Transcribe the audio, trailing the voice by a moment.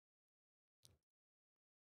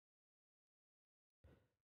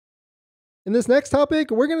In this next topic,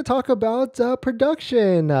 we're going to talk about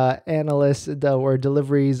production analysts or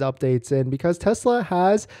deliveries updates. And because Tesla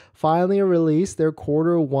has finally released their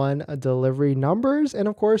Q1 delivery numbers, and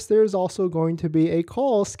of course, there's also going to be a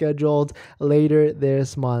call scheduled later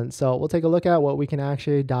this month. So we'll take a look at what we can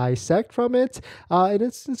actually dissect from it. And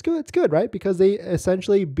it's good. It's good, right? Because they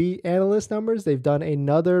essentially beat analyst numbers. They've done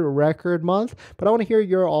another record month. But I want to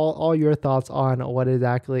hear all your thoughts on what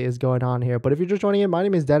exactly is going on here. But if you're just joining in, my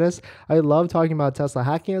name is Dennis. I love talking about Tesla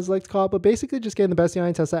hacking, as I like to call it, but basically just getting the best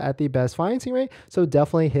behind Tesla at the best financing rate. So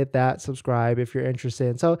definitely hit that subscribe if you're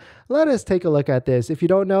interested. So let us take a look at this. If you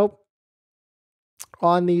don't know,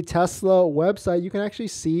 on the Tesla website, you can actually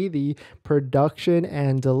see the production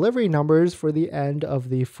and delivery numbers for the end of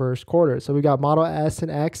the first quarter. So we got Model S and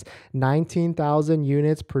X, 19,000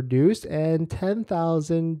 units produced and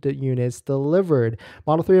 10,000 units delivered.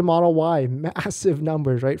 Model 3 and Model Y, massive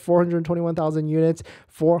numbers, right? 421,000 units,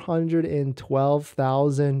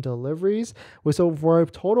 412,000 deliveries. So for a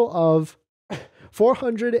total of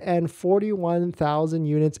 441,000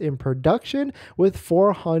 units in production with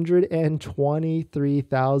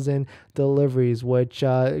 423,000 deliveries, which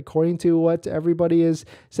according to what everybody is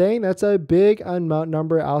saying, that's a big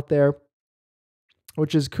number out there,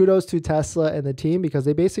 which is kudos to Tesla and the team because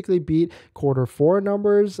they basically beat Q4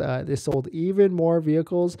 numbers. They sold even more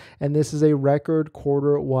vehicles, and this is a record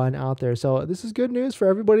Q1 out there. So this is good news for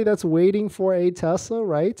everybody that's waiting for a Tesla,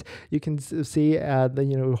 right? You can see,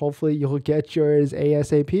 hopefully you'll get yours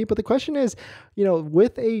ASAP. But the question is,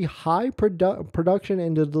 with a high production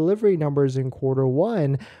and the delivery numbers in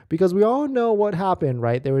Q1, because we all know what happened,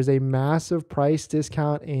 right? There was a massive price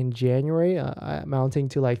discount in January, amounting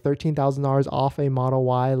to like $13,000 off a Model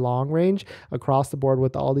Y long range across the board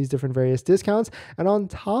with all these different various discounts. And on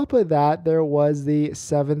top of that, there was the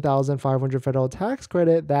 7,500 federal tax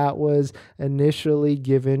credit that was initially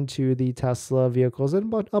given to the Tesla vehicles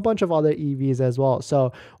and a bunch of other EVs as well.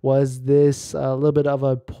 So was this a little bit of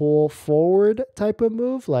a pull forward type of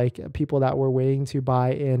move? Like people that were waiting to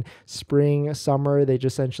buy in spring, summer, they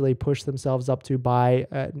just essentially pushed themselves up to buy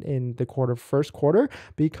in the first quarter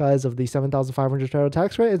because of the 7,500 federal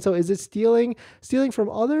tax rate. And so is it stealing from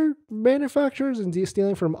other manufacturers and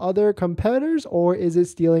stealing from other competitors, or is it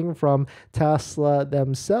stealing from Tesla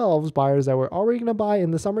themselves, buyers that were already going to buy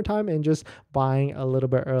in the summertime and just buying a little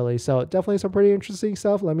bit early? So definitely some pretty interesting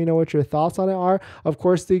stuff. Let me know what your thoughts on it are. Of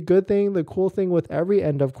course, the cool thing with every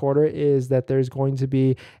end of quarter is that there's going to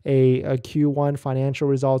be a Q1 financial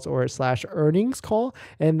results or / earnings call,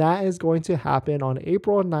 and that is going to happen on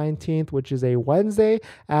April 19th, which is a Wednesday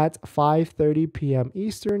at 5:30 p.m.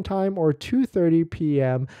 Eastern time or 2:30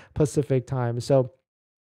 p.m. Pacific time. So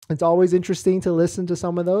it's always interesting to listen to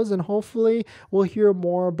some of those, and hopefully we'll hear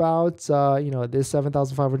more about, this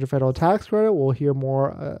 7,500 federal tax credit. We'll hear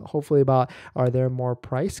more, hopefully, about are there more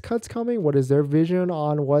price cuts coming? What is their vision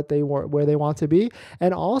on where they want to be?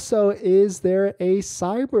 And also, is there a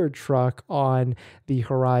Cybertruck on the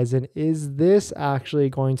horizon? Is this actually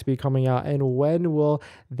going to be coming out? And when will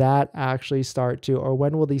that actually start to, or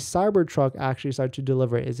when will the Cybertruck actually start to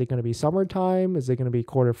deliver? Is it going to be summertime? Is it going to be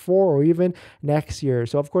Q4 or even next year?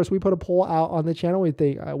 So, of course, we put a poll out on the channel. We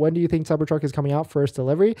think, when do you think Cybertruck is coming out first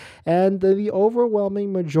delivery? And the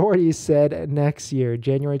overwhelming majority said next year,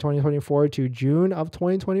 January 2024 to June of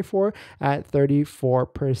 2024 at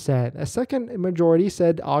 34%. A second majority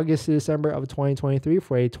said August to December of 2023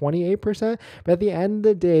 for a 28%. But at the end of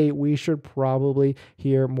the day, we should probably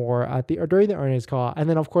hear more during the earnings call. And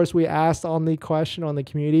then, of course, we asked on the question on the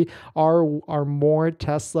community, are more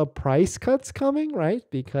Tesla price cuts coming, right?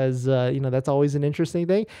 Because, that's always an interesting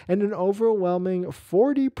thing. And an overwhelming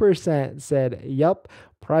 40% said, yep,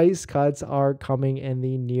 price cuts are coming in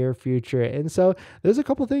the near future. And so there's a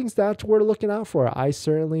couple things that we're looking out for. I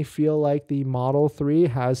certainly feel like the Model 3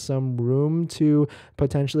 has some room to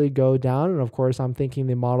potentially go down. And of course, I'm thinking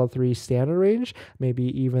the Model 3 standard range, maybe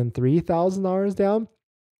even $3,000 down.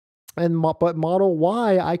 But Model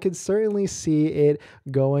Y, I could certainly see it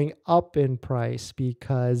going up in price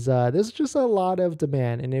because there's just a lot of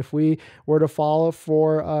demand. And if we were to follow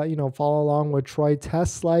along with Troy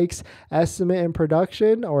Teslaike's estimate in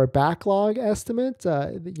production or backlog estimate,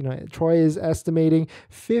 Troy is estimating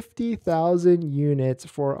 50,000 units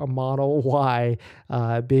for a Model Y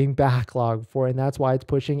being backlogged for, and that's why it's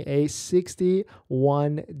pushing a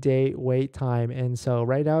 61-day wait time. And so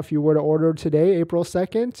right now, if you were to order today, April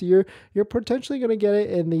 2nd, you're you're potentially going to get it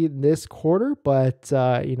in this quarter, but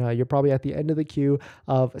you're probably at the end of the queue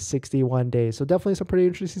of 61 days. So definitely some pretty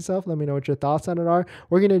interesting stuff. Let me know what your thoughts on it are.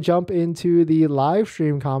 We're going to jump into the live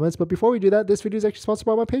stream comments, but before we do that, this video is actually sponsored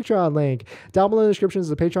by my Patreon link. Down below in the description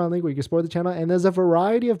is a Patreon link where you can support the channel, and there's a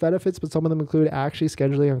variety of benefits, but some of them include actually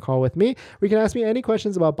scheduling a call with me, where you can ask me any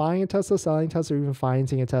questions about buying a Tesla, selling Tesla, or even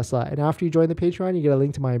financing a Tesla. And after you join the Patreon, you get a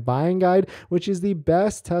link to my buying guide, which is the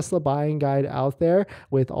best Tesla buying guide out there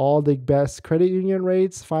with all the best credit union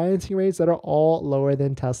rates, financing rates that are all lower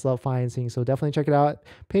than Tesla financing. So definitely check it out.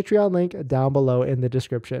 Patreon link down below in the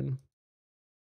description.